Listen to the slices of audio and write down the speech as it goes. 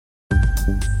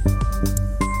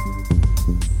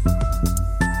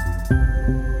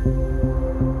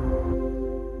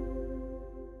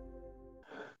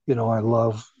I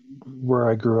love where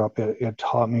I grew up. It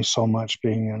taught me so much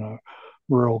being in a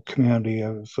rural community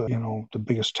of, the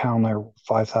biggest town there,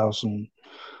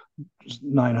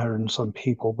 5,900 and some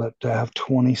people, but to have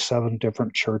 27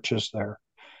 different churches there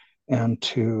and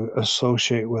to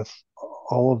associate with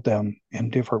all of them in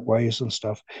different ways and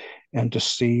stuff, and to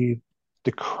see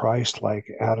the Christ-like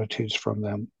attitudes from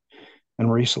them.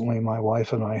 And recently, my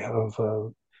wife and I have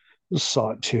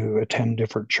sought to attend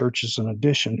different churches in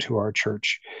addition to our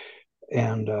church.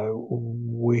 And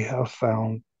we have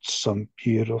found some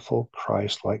beautiful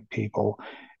Christ-like people.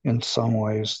 In some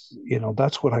ways,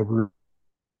 that's what I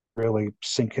really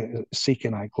seek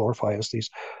and I glorify, is these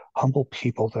humble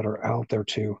people that are out there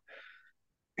to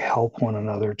help one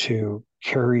another, to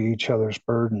carry each other's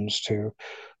burdens, to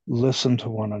listen to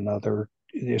one another.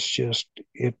 It's just,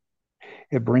 it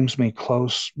brings me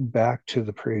close back to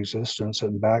the pre-existence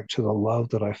and back to the love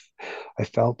that I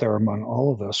felt there among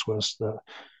all of us, was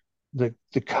the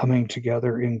coming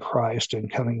together in Christ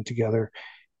and coming together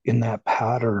in that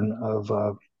pattern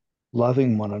of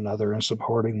loving one another and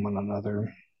supporting one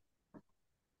another.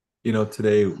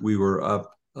 Today we were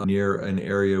up near an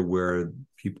area where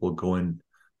people go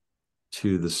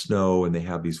into the snow and they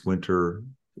have these winter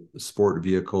sport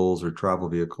vehicles or travel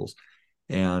vehicles.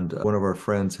 And one of our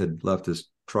friends had left his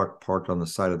truck parked on the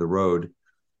side of the road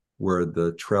where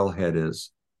the trailhead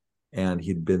is. And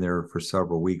he'd been there for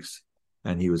several weeks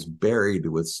and he was buried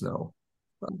with snow.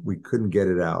 We couldn't get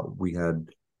it out. We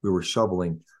were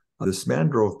shoveling. This man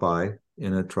drove by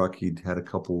in a truck. He'd had a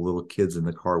couple of little kids in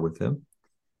the car with him.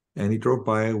 And he drove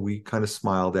by, we kind of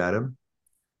smiled at him.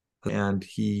 And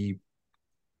he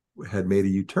had made a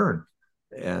U-turn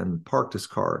and parked his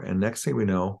car. And next thing we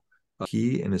know,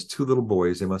 he and his two little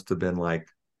boys, they must have been like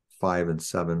 5 and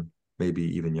 7, maybe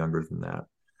even younger than that.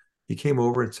 He came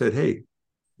over and said, "Hey,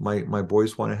 my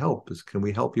boys want to help. Can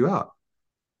we help you out?"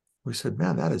 We said,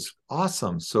 "Man, that is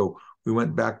awesome." So we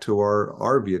went back to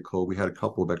our vehicle. We had a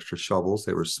couple of extra shovels.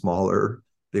 They were smaller.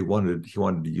 He wanted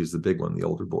to use the big one, the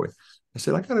older boy. I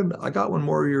said, I got one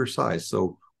more of your size.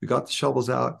 So we got the shovels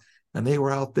out and they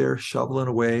were out there shoveling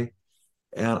away.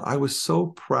 And I was so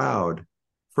proud.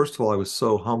 First of all, I was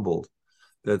so humbled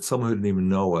that someone who didn't even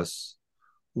know us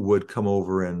would come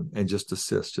over and just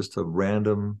assist, just a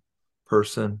random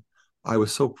person. I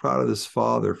was so proud of this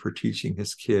father for teaching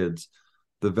his kids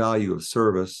the value of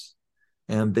service.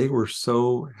 And they were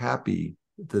so happy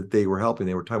that they were helping.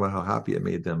 They were talking about how happy it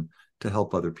made them to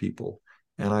help other people.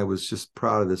 And I was just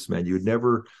proud of this man. You would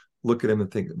never look at him and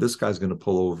think, this guy's going to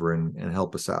pull over and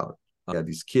help us out.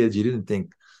 These kids, you didn't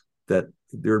think that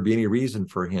there would be any reason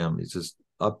for him. He's just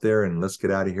up there and let's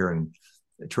get out of here and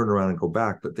turn around and go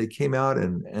back. But they came out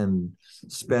and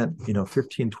spent,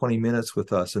 15, 20 minutes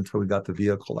with us until we got the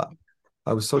vehicle out.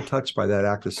 I was so touched by that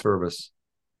act of service.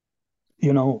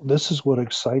 This is what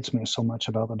excites me so much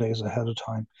about the days ahead of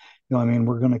time.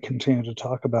 We're going to continue to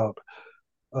talk about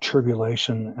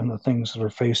tribulation and the things that are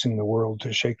facing the world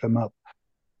to shake them up.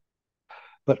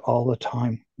 But all the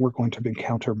time, we're going to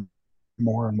encounter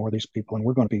more and more of these people, and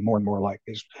we're going to be more and more like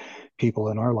these people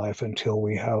in our life until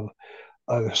we have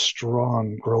a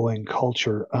strong, growing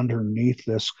culture underneath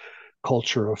this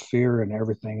culture of fear and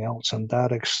everything else. And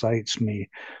that excites me,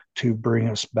 to bring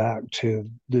us back to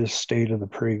this state of the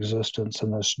pre-existence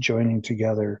and this joining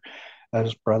together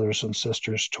as brothers and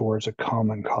sisters towards a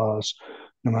common cause,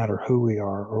 no matter who we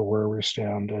are or where we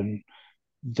stand. And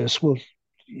this will,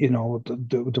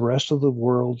 the rest of the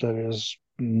world that is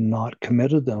not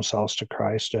committed themselves to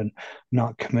Christ and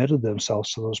not committed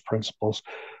themselves to those principles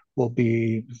will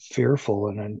be fearful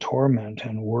and in torment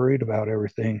and worried about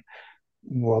everything,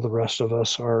 while the rest of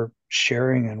us are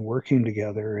sharing and working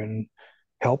together and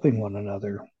helping one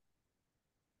another.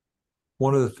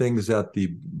 One of the things that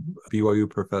the BYU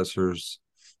professors,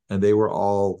 and they were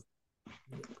all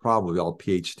probably all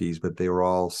PhDs, but they were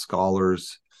all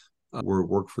scholars,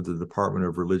 worked for the Department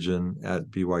of Religion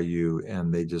at BYU,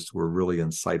 and they just were really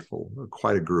insightful.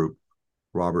 Quite a group.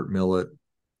 Robert Millett,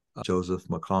 Joseph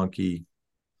McConkie,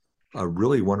 a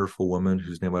really wonderful woman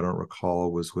whose name I don't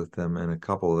recall was with them, and a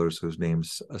couple others whose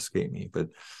names escape me. But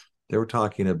they were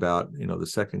talking about, the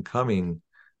second coming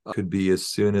could be as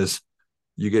soon as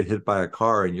you get hit by a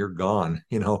car and you're gone.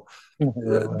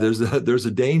 There's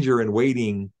a danger in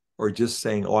waiting or just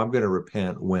saying, "Oh, I'm going to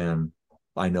repent," when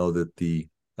I know that the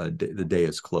day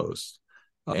is close.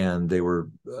 And they were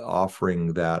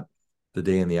offering that the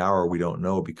day and the hour we don't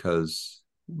know, because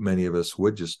many of us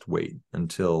would just wait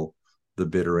until the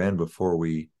bitter end before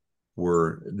we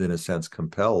were, in a sense,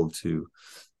 compelled to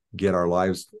get our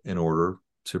lives in order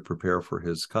to prepare for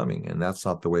his coming. And that's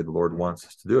not the way the Lord wants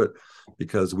us to do it,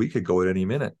 because we could go at any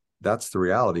minute. That's the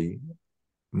reality.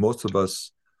 Most of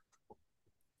us,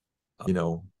 you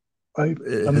know,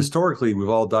 historically, we've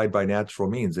all died by natural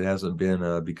means. It hasn't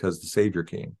been because the Savior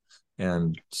came.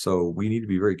 And so we need to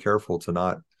be very careful to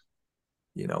not,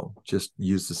 just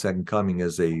use the second coming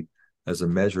as a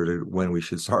measure to when we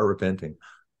should start repenting.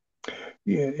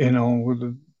 Yeah,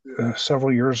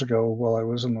 several years ago while I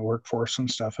was in the workforce and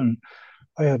stuff, and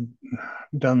I had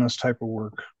done this type of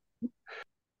work.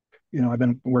 I've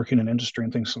been working in industry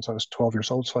and things since I was 12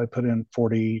 years old. So I put in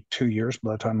 42 years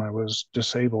by the time I was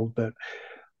disabled. But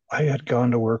I had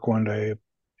gone to work one day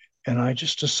and I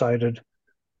just decided,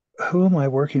 who am I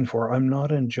working for? I'm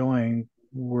not enjoying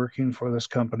working for this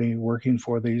company, working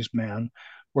for these men,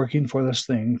 working for this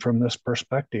thing from this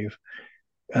perspective.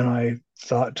 And I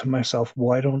thought to myself,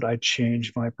 why don't I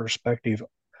change my perspective?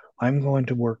 I'm going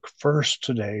to work first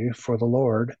today for the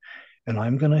Lord, and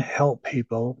I'm going to help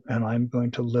people, and I'm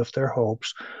going to lift their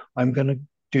hopes. I'm going to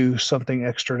do something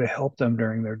extra to help them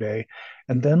during their day.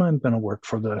 And then I'm going to work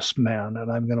for this man,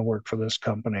 and I'm going to work for this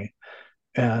company.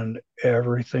 And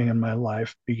everything in my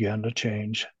life began to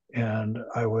change. And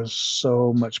I was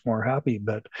so much more happy.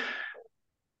 But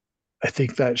I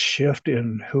think that shift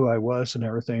in who I was and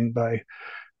everything by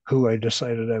who I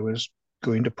decided I was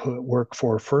going to put work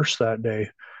for first that day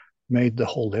made the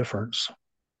whole difference.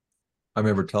 I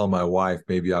remember telling my wife,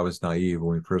 maybe I was naive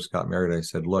when we first got married. I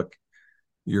said, look,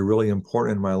 you're really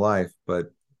important in my life,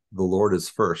 but the Lord is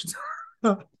first.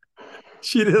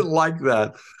 She didn't like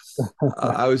that.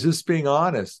 I was just being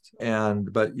honest.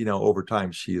 But over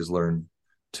time, she has learned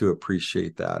to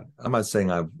appreciate that. I'm not saying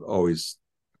I've always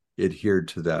adhered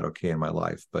to that, okay, in my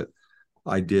life, but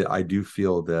I do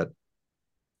feel that,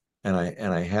 and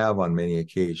I have on many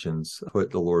occasions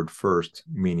put the Lord first,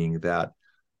 meaning that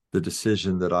the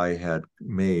decision that I had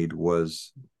made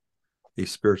was a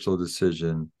spiritual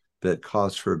decision that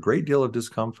caused for a great deal of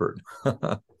discomfort.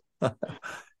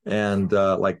 And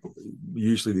like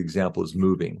usually the example is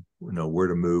moving, where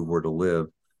to move, where to live.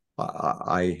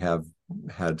 I have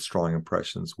had strong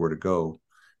impressions where to go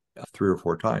 3 or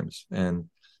 4 times. And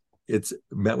it's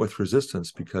met with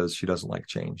resistance because she doesn't like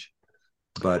change.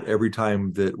 But every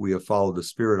time that we have followed the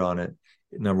Spirit on it,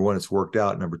 number one, it's worked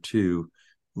out. Number two,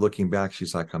 looking back,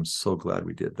 she's like, I'm so glad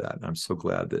we did that. And I'm so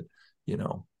glad that,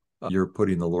 you're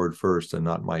putting the Lord first and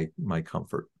not my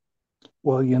comfort.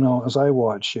 Well, as I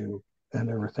watch you and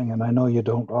everything, and I know you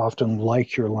don't often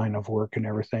like your line of work and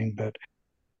everything, but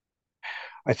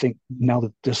I think now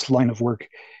that this line of work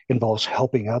involves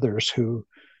helping others who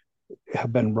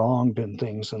have been wronged in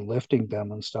things and lifting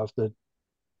them and stuff, that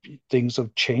things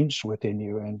have changed within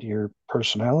you and your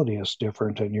personality is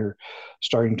different and you're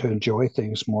starting to enjoy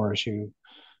things more as you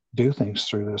do things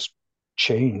through this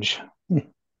change.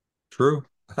 True.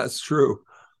 That's true.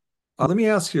 Let me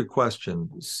ask you a question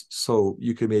so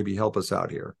you can maybe help us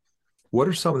out here. What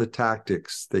are some of the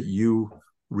tactics that you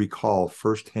recall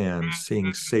firsthand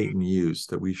seeing Satan use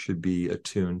that we should be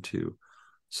attuned to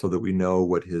so that we know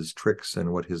what his tricks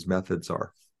and what his methods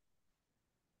are?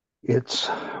 It's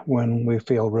when we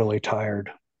feel really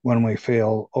tired, when we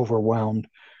feel overwhelmed.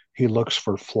 He looks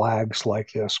for flags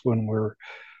like this when we're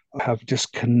have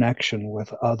disconnection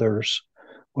with others,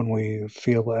 when we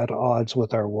feel at odds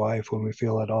with our wife, when we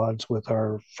feel at odds with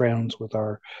our friends, with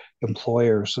our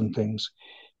employers and things.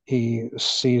 He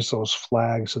sees those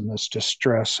flags and this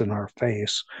distress in our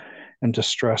face and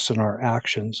distress in our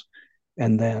actions.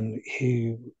 And then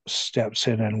he steps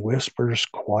in and whispers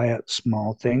quiet,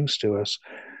 small things to us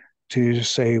to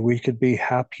say we could be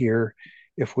happier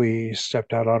if we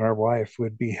stepped out on our wife,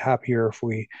 would be happier if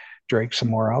we drank some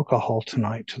more alcohol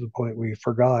tonight to the point we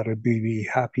forgot, would be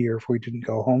happier if we didn't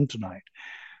go home tonight.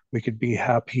 We could be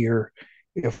happier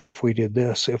if we did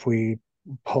this, if we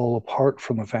pull apart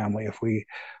from the family, if we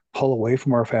pull away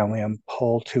from our family and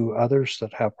pull to others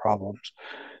that have problems.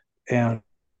 And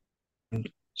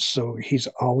so he's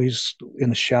always in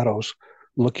the shadows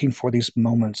looking for these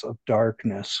moments of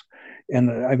darkness.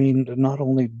 And I mean, not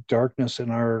only darkness in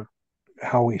our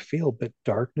how we feel, but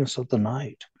darkness of the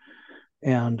night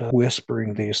and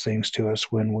whispering these things to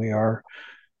us when we are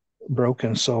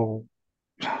broken. So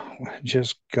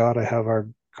just got to have our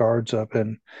guards up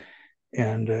and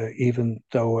even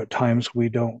though at times we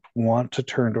don't want to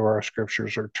turn to our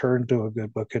scriptures or turn to a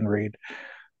good book and read,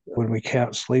 when we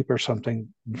can't sleep or something,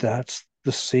 that's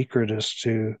the secret, is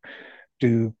to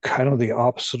do kind of the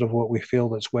opposite of what we feel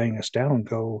that's weighing us down,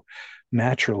 go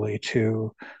naturally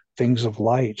to things of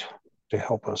light to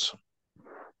help us.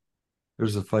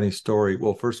 There's a funny story.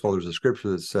 Well, first of all, there's a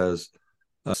scripture that says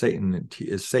Satan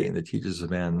that teaches a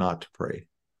man not to pray.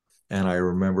 And I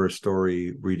remember a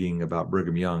story reading about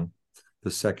Brigham Young,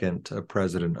 the second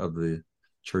president of the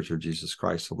Church of Jesus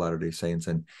Christ of Latter-day Saints.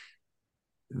 And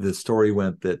the story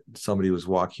went that somebody was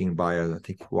walking by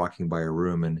a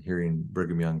room and hearing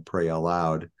Brigham Young pray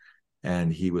aloud,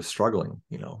 and he was struggling,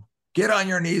 get on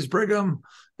your knees, Brigham,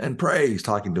 and pray. He's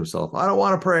talking to himself. I don't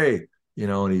want to pray,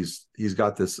 and he's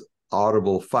got this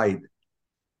audible fight,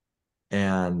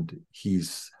 and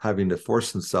he's having to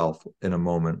force himself in a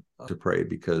moment to pray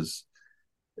because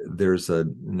there's a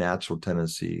natural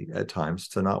tendency at times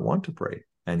to not want to pray.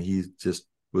 And he just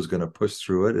was going to push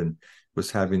through it and was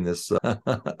having this,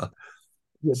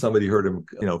 somebody heard him,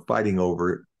 fighting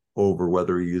over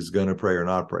whether he is going to pray or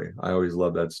not pray. I always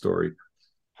love that story.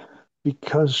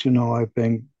 Because, I've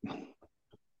been,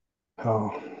 I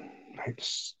hate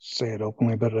to say it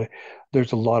openly, but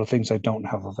there's a lot of things I don't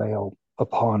have a veil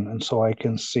upon. And so I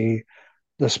can see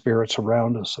the spirits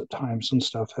around us at times and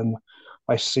stuff. And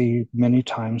I see many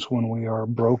times when we are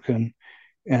broken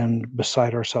and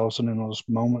beside ourselves, and in those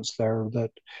moments there,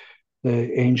 that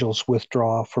the angels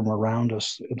withdraw from around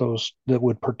us, those that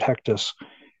would protect us.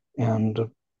 And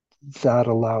that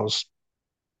allows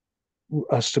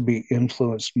us to be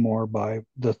influenced more by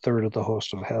the third of the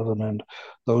host of heaven and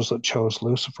those that chose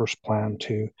Lucifer's plan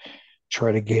to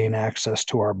try to gain access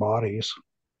to our bodies.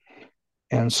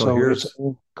 And so it's,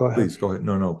 go ahead. Please go ahead.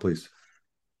 No, please.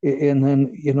 And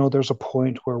then, there's a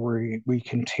point where we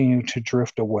continue to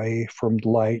drift away from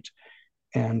light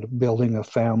and building of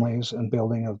families and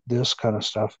building of this kind of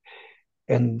stuff.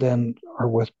 And then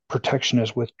our protection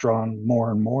is withdrawn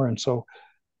more and more. And so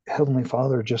Heavenly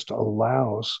Father just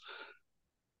allows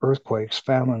earthquakes,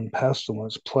 famine,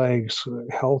 pestilence, plagues,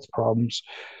 health problems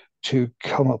to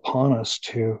come upon us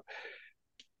to,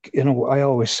 I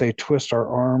always say, twist our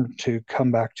arm to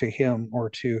come back to Him, or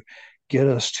to get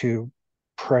us to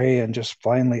pray and just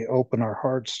finally open our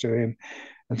hearts to Him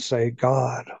and say,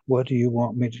 God, what do you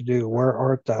want me to do? Where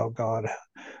art thou, God?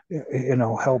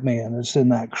 Help me. And it's in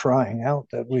that crying out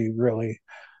that we really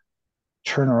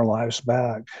turn our lives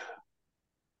back.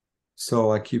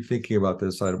 So I keep thinking about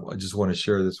this. I just want to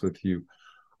share this with you.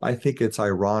 I think it's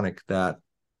ironic that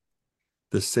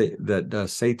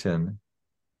Satan,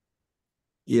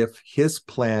 if his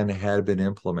plan had been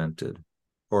implemented,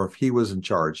 or if he was in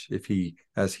charge, if he,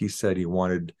 as he said, he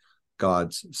wanted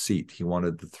God's seat, he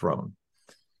wanted the throne,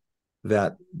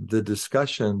 that the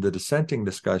dissenting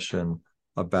discussion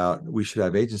about we should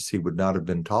have agency would not have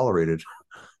been tolerated.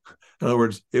 In other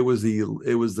words, it was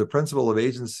the principle of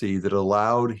agency that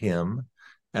allowed him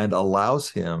and allows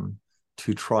him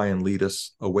to try and lead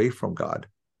us away from God.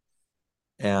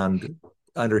 And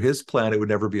under his plan, it would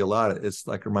never be allowed. It's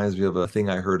like, reminds me of a thing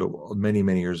I heard many,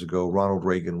 many years ago. Ronald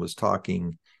Reagan was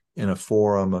talking in a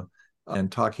forum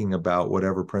and talking about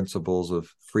whatever principles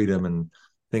of freedom and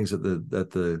things that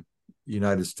the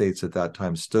United States at that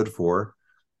time stood for.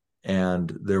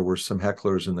 And there were some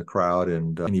hecklers in the crowd,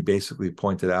 and he basically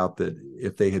pointed out that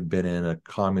if they had been in a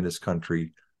communist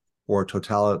country or a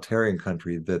totalitarian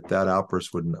country, that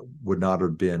outburst would not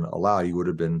have been allowed. He would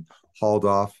have been hauled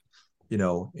off,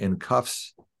 in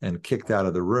cuffs and kicked out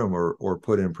of the room, or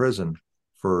put in prison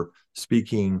for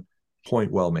speaking.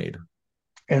 Point well made.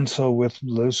 And so with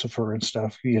Lucifer and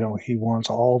stuff, he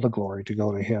wants all the glory to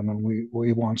go to him, and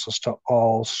he wants us to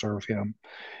all serve him,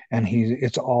 and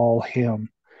it's all him.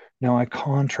 Now I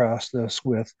contrast this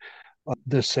with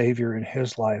the Savior in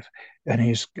his life, and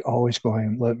he's always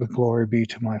going, let the glory be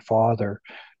to my Father.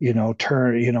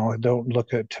 Don't look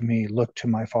to me, look to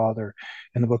my Father.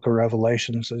 In the book of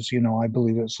Revelation says, I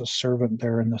believe it's a servant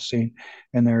there in the scene,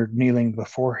 and they're kneeling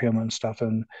before him and stuff,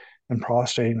 and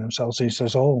prostrating themselves. And he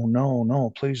says, oh,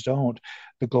 no, please don't.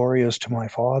 The glory is to my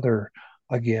Father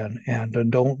again,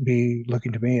 and don't be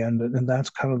looking to me. And that's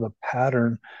kind of the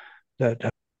pattern that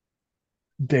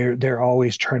they're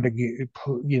always trying to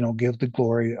give the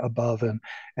glory above,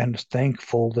 and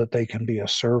thankful that they can be a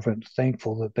servant,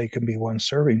 thankful that they can be one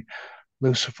serving.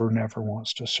 Lucifer never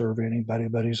wants to serve anybody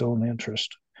but his own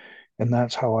interest. And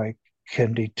that's how I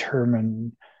can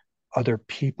determine other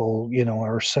people,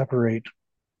 or separate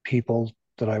people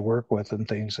that I work with and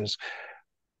things, is,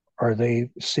 are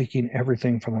they seeking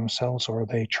everything for themselves, or are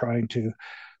they trying to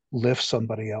lift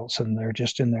somebody else, and they're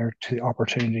just in there to the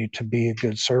opportunity to be a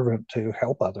good servant to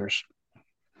help others?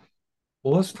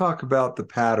 Well, let's talk about the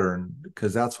pattern,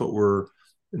 because that's what we're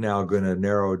now going to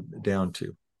narrow down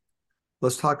to.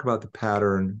 Let's talk about the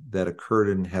pattern that occurred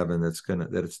in heaven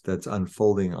that's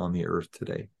unfolding on the earth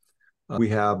today. We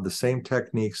have the same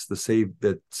techniques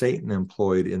that Satan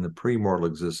employed in the pre-mortal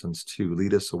existence to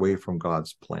lead us away from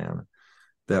God's plan.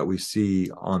 that we see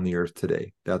on the earth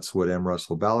today. That's what M.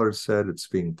 Russell Ballard said. It's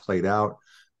being played out.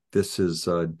 This is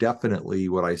definitely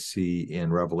what I see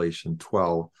in Revelation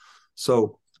 12.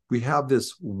 So we have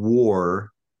this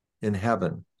war in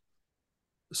heaven.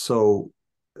 So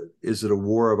is it a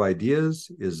war of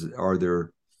ideas? Are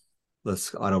there,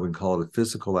 I don't even call it a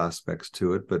physical aspects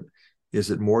to it, but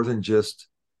is it more than just,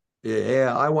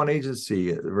 yeah, I want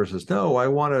agency versus no, I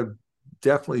want to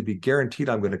definitely be guaranteed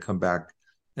I'm going to come back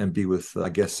and be with, I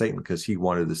guess, Satan, because he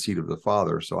wanted the seat of the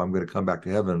Father. So I'm going to come back to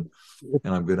heaven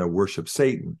and I'm going to worship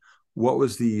Satan. What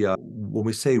was the when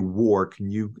we say war?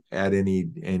 Can you add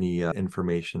any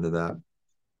information to that?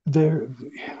 There,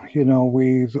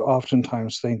 we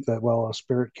oftentimes think that, well, a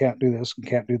spirit can't do this and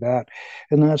can't do that,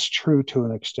 and that's true to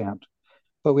an extent.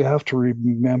 But we have to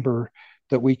remember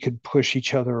that we could push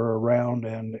each other around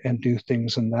and do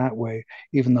things in that way,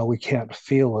 even though we can't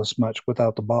feel as much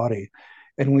without the body.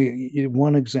 And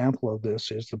one example of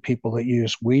this is the people that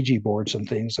use Ouija boards and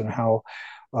things, and how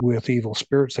with evil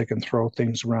spirits they can throw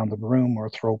things around the room or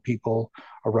throw people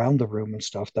around the room and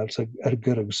stuff. That's a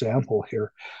good example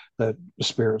here, that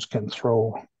spirits can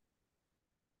throw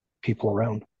people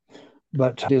around.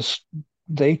 But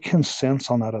they can sense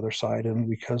on that other side, and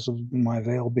because of my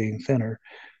veil being thinner,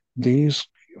 these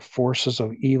forces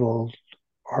of evil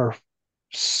are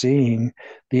seeing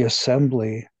the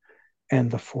assembly and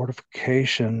the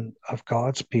fortification of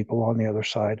God's people on the other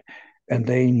side. And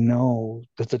they know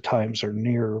that the times are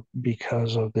near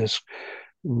because of this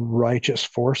righteous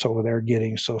force over there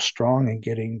getting so strong and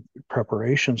getting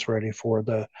preparations ready for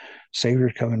the Savior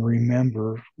to come. And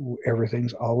remember,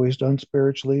 everything's always done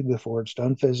spiritually before it's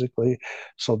done physically.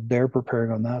 So they're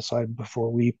preparing on that side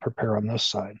before we prepare on this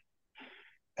side.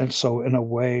 And so, in a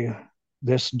way,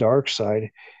 this dark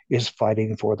side is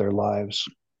fighting for their lives.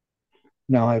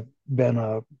 Now, I've been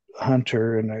a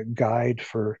hunter and a guide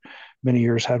for many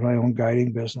years, had my own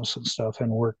guiding business and stuff, and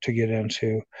worked to get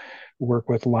into work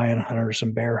with lion hunters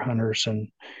and bear hunters. And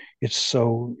it's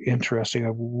so interesting.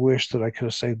 I wish that I could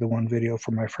have saved the one video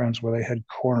for my friends where they had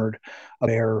cornered a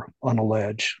bear on a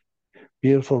ledge,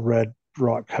 beautiful red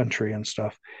rock country and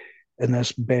stuff. And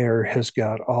this bear has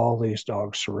got all these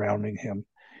dogs surrounding him.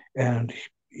 And,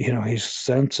 he's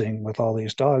sensing with all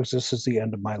these dogs, this is the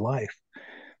end of my life.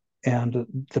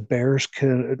 And the bears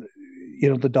can,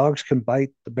 the dogs can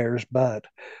bite the bear's butt,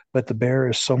 but the bear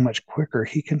is so much quicker,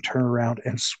 he can turn around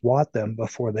and swat them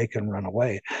before they can run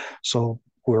away. So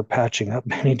we're patching up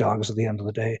many dogs at the end of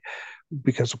the day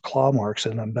because of claw marks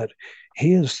in them, but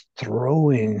he is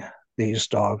throwing these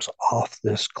dogs off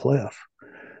this cliff.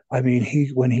 I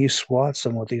mean, when he swats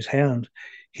them with his hands,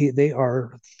 they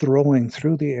are throwing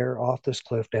through the air off this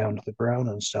cliff down to the ground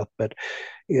and stuff. But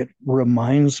it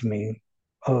reminds me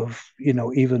of,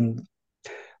 even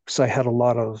because I had a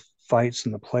lot of fights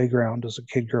in the playground as a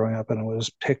kid growing up, and I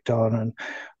was picked on and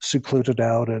secluded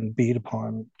out and beat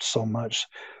upon so much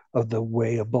of the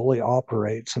way a bully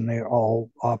operates, and they all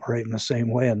operate in the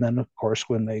same way. And then, of course,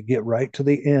 when they get right to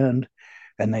the end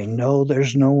and they know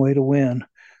there's no way to win,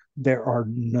 there are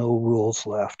no rules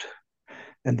left.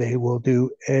 And they will do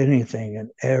anything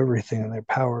and everything in their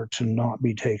power to not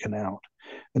be taken out.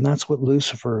 And that's what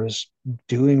Lucifer is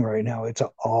doing right now. It's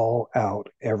all out,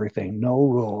 everything, no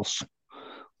rules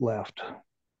left.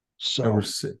 And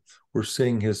So, we're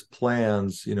seeing his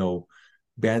plans,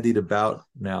 bandied about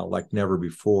now like never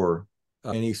before.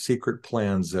 Any secret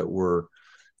plans that were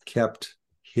kept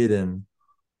hidden,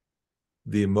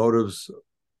 the motives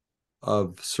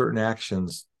of certain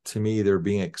actions, to me, they're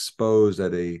being exposed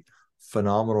at a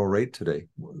phenomenal rate today.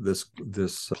 This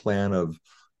plan of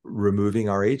removing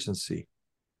our agency,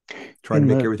 trying to in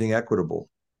make the everything equitable.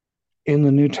 in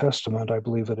the New Testament, I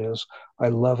believe it is. I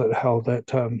love it how that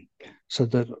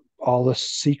said that all the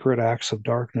secret acts of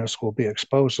darkness will be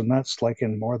exposed, and that's like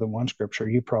in more than one scripture.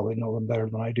 You probably know them better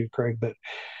than I do, Craig, but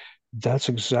that's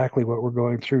exactly what we're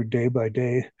going through day by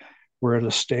day. We're at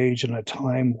a stage and a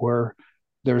time where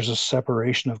there's a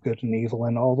separation of good and evil,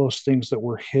 and all those things that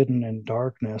were hidden in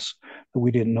darkness that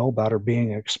we didn't know about are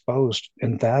being exposed.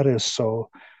 And that is so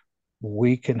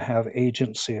we can have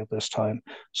agency at this time,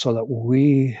 so that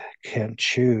we can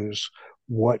choose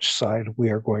which side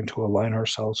we are going to align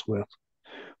ourselves with.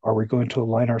 Are we going to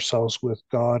align ourselves with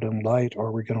God and light? Or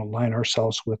are we going to align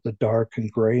ourselves with the dark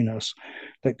and grayness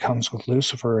that comes with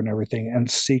Lucifer and everything, and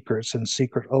secrets and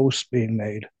secret oaths being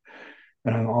made?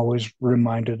 And I'm always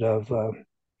reminded of,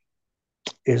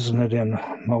 isn't it in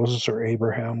Moses or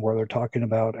Abraham, where they're talking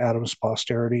about Adam's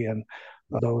posterity, and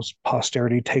those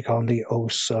posterity take on the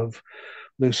oaths of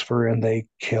Lucifer and they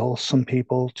kill some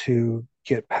people to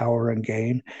get power and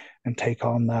gain. and take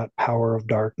on that power of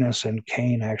darkness. And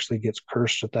Cain actually gets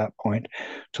cursed at that point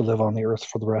to live on the earth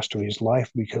for the rest of his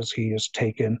life, because he has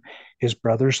taken his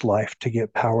brother's life to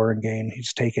get power and gain.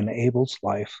 He's taken Abel's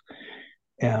life.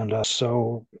 And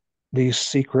so these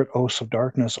secret oaths of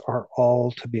darkness are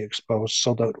all to be exposed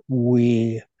so that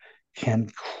we can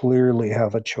clearly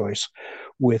have a choice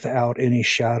without any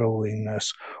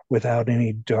shadowiness, without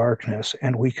any darkness.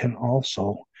 And we can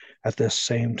also, at this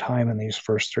same time, in these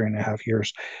first 3.5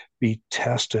 years, be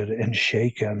tested and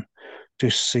shaken to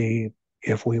see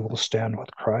if we will stand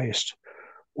with Christ,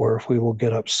 or if we will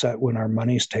get upset when our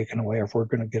money's taken away, or if we're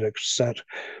going to get upset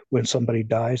when somebody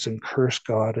dies and curse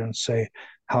God and say,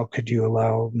 how could you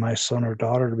allow my son or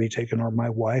daughter to be taken, or my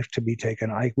wife to be taken?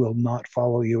 I will not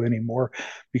follow you anymore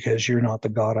because you're not the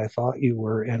God I thought you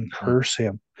were, and curse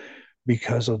him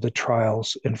because of the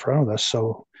trials in front of us.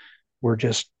 So we're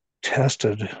just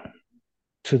tested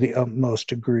to the utmost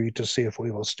degree to see if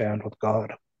we will stand with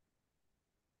God.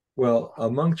 Well,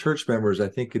 among church members, I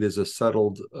think it is a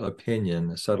settled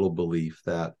opinion, a settled belief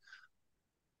that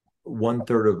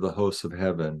 1/3 of the hosts of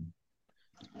heaven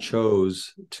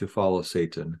chose to follow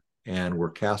Satan and were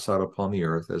cast out upon the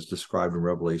earth, as described in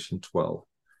Revelation 12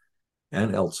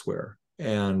 and elsewhere.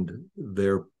 And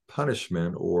their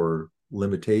punishment or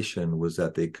limitation was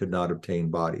that they could not obtain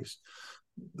bodies.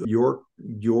 Your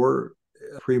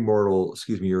premortal,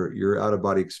 excuse me, your out of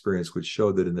body experience would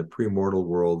show that in the premortal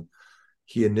world,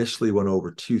 he initially went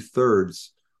over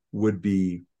 2/3 would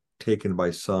be taken by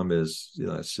some as,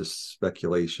 it's just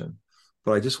speculation.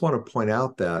 But I just want to point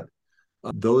out that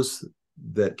those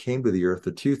that came to the earth,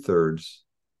 the 2/3,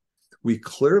 we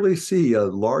clearly see a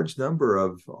large number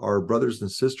of our brothers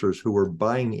and sisters who are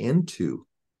buying into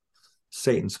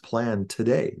Satan's plan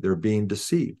today. They're being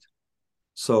deceived.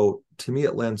 So to me,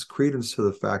 it lends credence to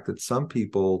the fact that some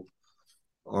people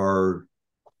are,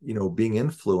 being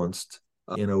influenced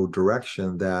in a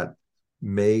direction that they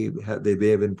may have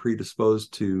been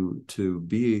predisposed to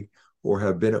be or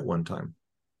have been at one time.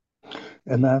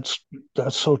 And that's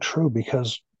so true,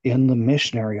 because in the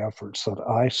missionary efforts that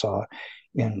I saw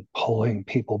in pulling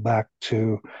people back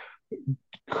to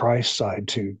Christ's side,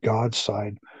 to God's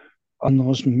side, on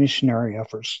those missionary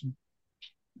efforts,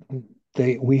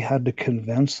 we had to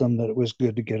convince them that it was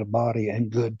good to get a body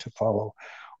and good to follow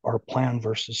our plan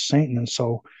versus Satan. And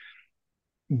so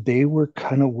they were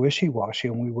kind of wishy-washy,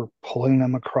 and we were pulling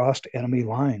them across enemy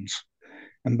lines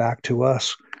and back to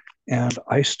us. And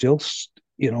I still,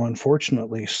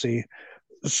 unfortunately, see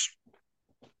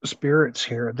spirits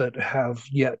here that have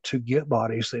yet to get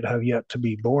bodies, that have yet to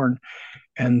be born,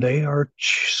 and they are,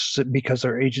 because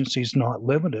their agency is not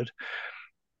limited,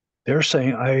 they're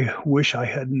saying, I wish I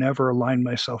had never aligned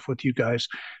myself with you guys.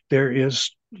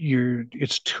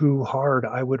 It's too hard.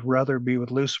 I would rather be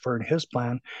with Lucifer and his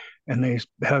plan. And they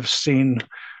have seen,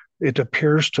 it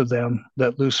appears to them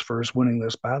that Lucifer is winning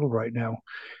this battle right now.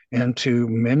 And to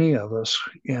many of us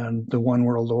in the one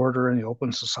world order and the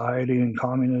open society and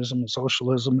communism and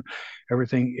socialism,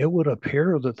 everything, it would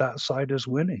appear that that side is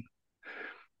winning.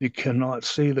 You cannot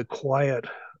see the quiet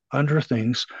under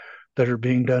things that are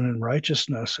being done in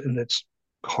righteousness, and it's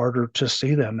harder to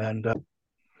see them. And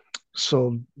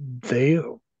so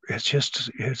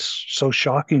it's so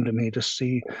shocking to me to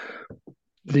see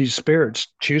these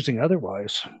spirits choosing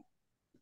otherwise.